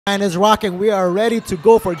And is rocking. We are ready to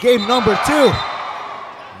go for game number 2.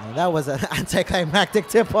 And that was an anticlimactic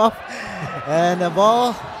tip-off. And the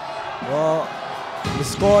ball, well, the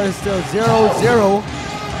score is still 0-0.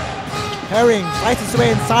 Herring fights his way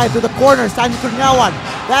inside to the corner. Sandy Cunyawan,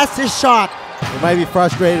 that's his shot. They might be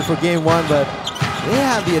frustrated for game 1, but they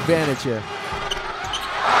have the advantage here.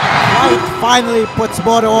 White finally puts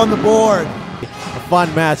Mono on the board. A fun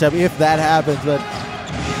matchup if that happens, but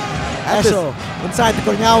Esho inside to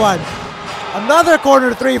Cunyawan. Another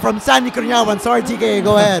corner 3 from Sandy Cunyawan. Sorry, TK,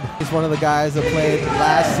 go ahead. He's one of the guys that played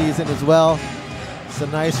last season as well. It's a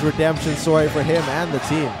nice redemption story for him and the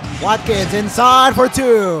team. Watkins inside for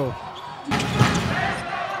 2.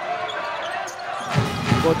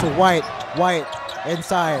 Go to White. White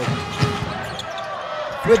inside.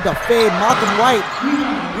 With the fade, Malcolm White.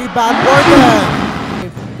 Rebound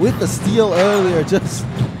Morgan. With the steal earlier, just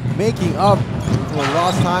making up for the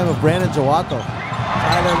lost time of Brandon Jawato.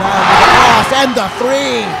 Tyler Lamb with the cross and the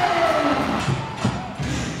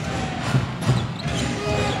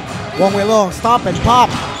 3. Wong Wei Long, stop and pop.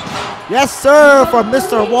 Yes, sir, from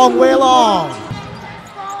Mr. Wong Wei Long.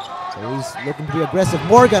 So he's looking to be aggressive.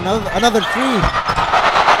 Morgan, another 3.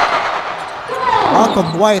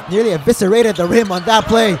 Malcolm White nearly eviscerated the rim on that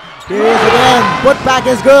play. Here he is again. Putback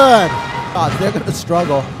is good. They're going to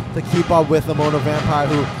struggle to keep up with the Mono Vampire,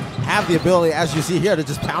 who have the ability, as you see here, to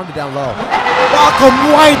just pound it down low.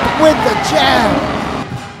 Malcolm White with the jam.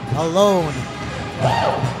 Alone.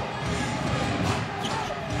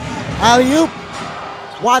 Alley-oop.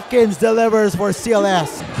 Watkins delivers for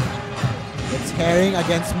CLS. It's Herring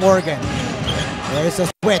against Morgan. There's a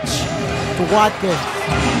switch to Watkins.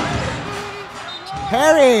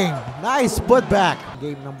 Herring, nice putback.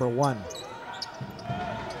 Game number 1.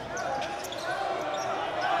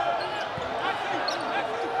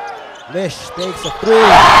 Lish takes a 3,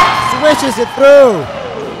 swishes it through.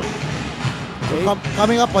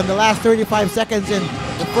 Coming up on the last 35 seconds in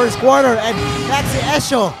the first quarter, and Maxi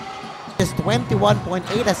Esho is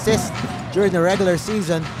 21.8 assists during the regular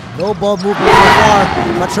season. No ball movement so far,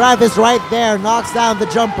 but Travis right there knocks down the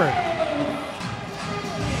jumper.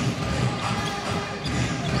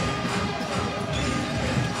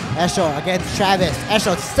 Esho against Travis.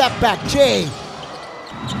 Esho step back, Jay.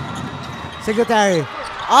 Singletary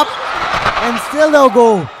up, and still no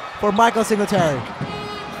goal for Michael Singletary.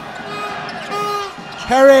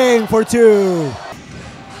 Herring for 2.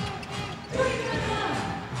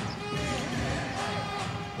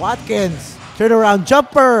 Watkins, turnaround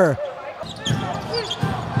jumper.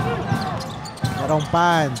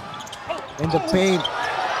 Karongpan in the paint.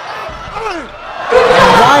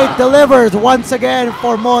 And White delivers once again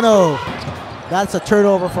for Mono. That's a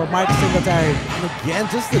turnover for Mike Singletary. And again,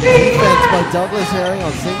 just the defense by Douglas Herring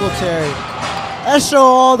on Singletary. Esho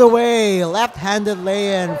all the way. Left-handed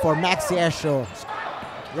lay-in for Maxi Esho.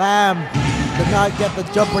 Lamb did not get the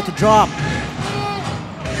jumper to drop.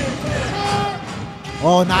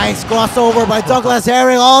 Oh, nice crossover by Douglas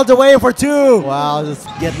Herring all the way for 2. Wow, just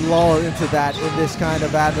get lower into that in this kind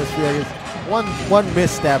of atmosphere. One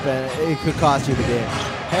misstep and it could cost you the game.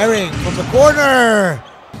 Herring from the corner.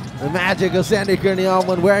 The magic of Sandy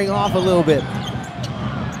Cunyawan wearing off a little bit.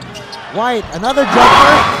 White, another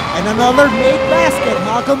jumper and another made basket.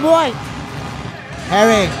 Malcolm White.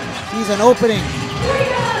 Herring sees an opening.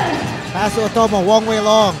 Pass to Otomo, Wong Wei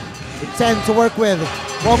Long. With 10 to work with.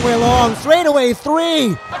 Wong Wei Long, straight away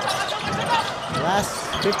 3. Last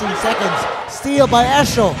 15 seconds. Steal by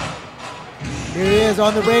Esho. Here he is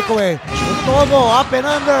on the breakaway. Otomo up and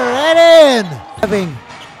under and in. Having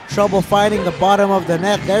trouble finding the bottom of the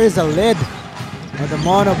net. There is a lid on the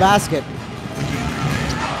Mono basket.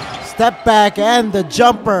 Step back and the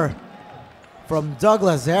jumper from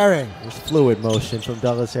Douglas Herring. There's fluid motion from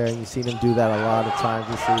Douglas Herring. You've seen him do that a lot of times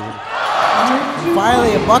this season. And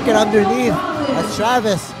finally, a bucket underneath. That's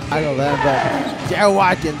Travis. I know that, but Darryl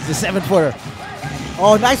Watkins, the 7-footer.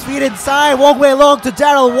 Oh, nice feed inside. Wong Wei Long to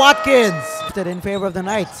Darryl Watkins. In favor of the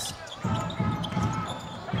Knights.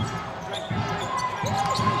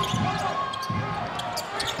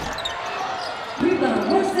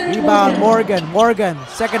 Rebound Morgan. Morgan,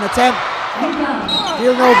 second attempt.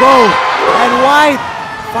 Still no go. And White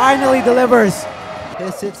finally delivers.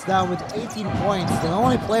 He sits down with 18 points. The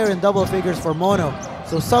only player in double figures for Mono.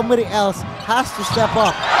 So somebody else has to step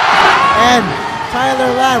up. And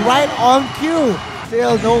Tyler Lamb right on cue.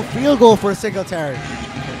 Still no field goal for Singletary.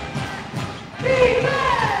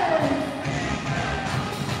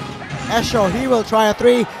 Esho, he will try a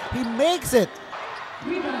 3. He makes it.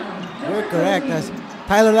 You're correct. As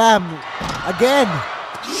Tyler Lamb again.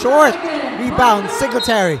 Short. Rebound,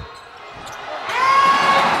 Singletary.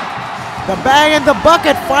 The bang and the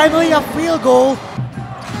bucket, finally a field goal.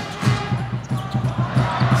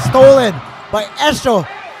 Stolen by Esho.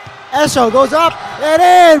 Esho goes up and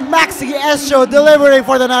in. Maxi Esho delivering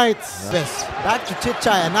for the Knights. This back to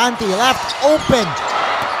Chichai. Ananti left open.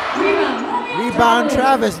 Rebound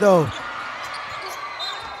Travis though.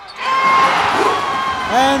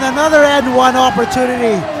 And another and one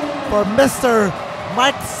opportunity for Mr.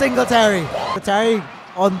 Mike Singletary. Singletary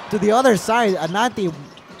on to the other side. Ananti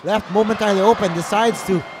left momentarily open, decides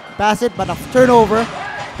to pass it, but a turnover.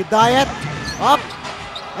 Hidayat up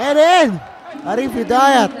and in. Arif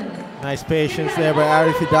Hidayat. Nice patience there by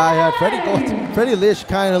Arif Hidayat. Freddie Lish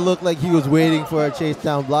kind of looked like he was waiting for a chase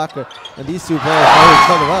down blocker. And these two players know each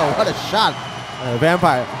other well. What a shot.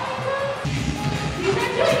 Vampire.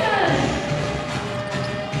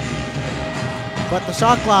 But the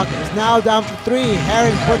shot clock is now down to 3.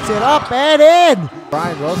 Herring puts it up and in.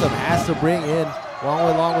 Brian Rosam has to bring in Wong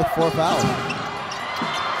Wei Long with 4 fouls.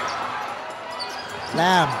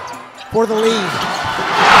 Lamb for the lead.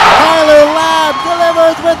 Tyler Lamb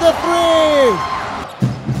delivers with the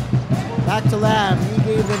 3. Back to Lamb. He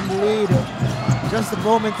gave them the lead just a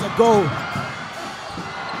moment ago.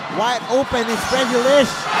 Wide open is Freddie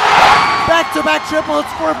Lish. Back-to-back triples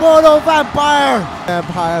for Mono Vampire.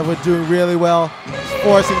 Vampire were doing really well,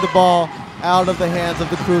 forcing the ball out of the hands of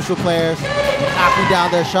the crucial players, knocking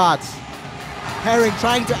down their shots. Herring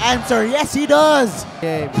trying to answer. Yes, he does.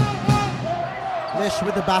 Game. Lish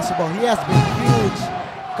with the basketball. He has been huge,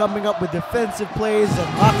 coming up with defensive plays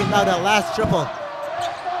and knocking down that last triple.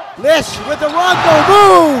 Lish with the Rondo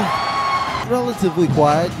move. Relatively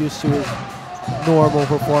quiet, used to his normal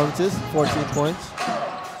performances. 14 points.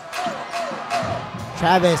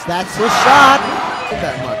 Travis, that's his shot. Not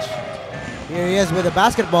that much. Here he is with the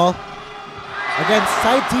basketball against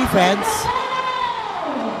side defense.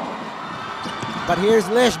 But here's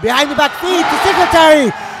Lish behind the back feed to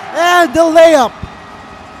Singletary and the layup.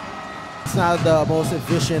 It's not the most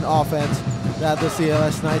efficient offense that the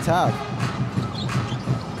CLS Knights have.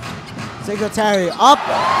 Singletary up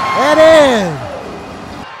and in.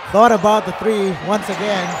 Thought about the 3 once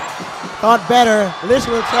again. Thought better. Lish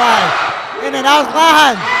will try. In and out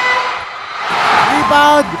land.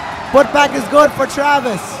 Rebound. Putback is good for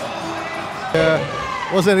Travis.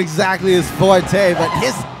 Wasn't exactly his forte, but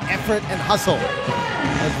his effort and hustle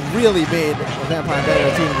has really made the Vampire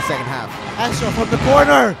better team in the second half. Extra from the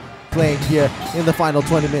corner. Playing here in the final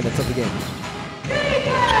 20 minutes of the game.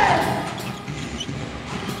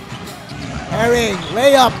 Herring,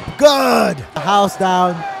 layup, good. The house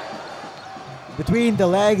down. Between the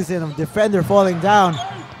legs and a defender falling down.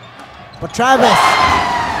 But Travis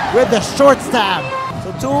with the short stab.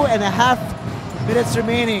 So 2.5 minutes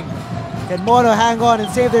remaining. Can Mono hang on and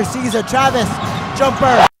save their season? Travis,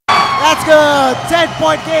 jumper. That's good.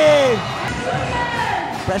 10-point game.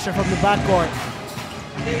 Pressure from the backcourt.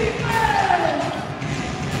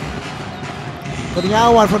 Putting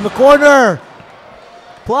out one from the corner.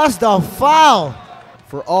 Plus the foul.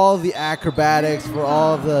 For all the acrobatics, for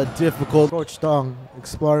all the difficult. Coach Tong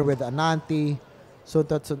exploring with Ananti,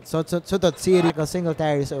 Sutot Siri,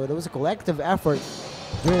 Singletary. So there was a collective effort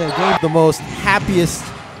during the game. The most happiest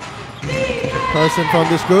person from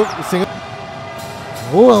this group.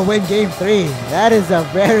 Who will win game 3? That is a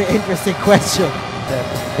very interesting question.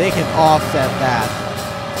 They can offset that.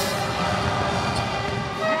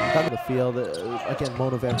 Come to the field. Again,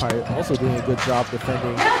 Mono Vampire also doing a good job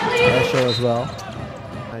defending Esho as well.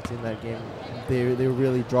 In that game, they were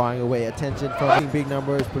really drawing away attention from big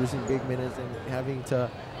numbers, producing big minutes, and having to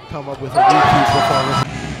come up with a repeat performance.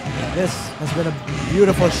 This has been a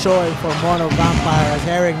beautiful showing for Mono Vampire as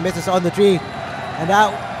Herring misses on the 3, and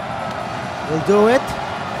that will do it.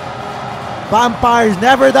 Vampires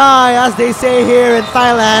never die, as they say here in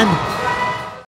Thailand.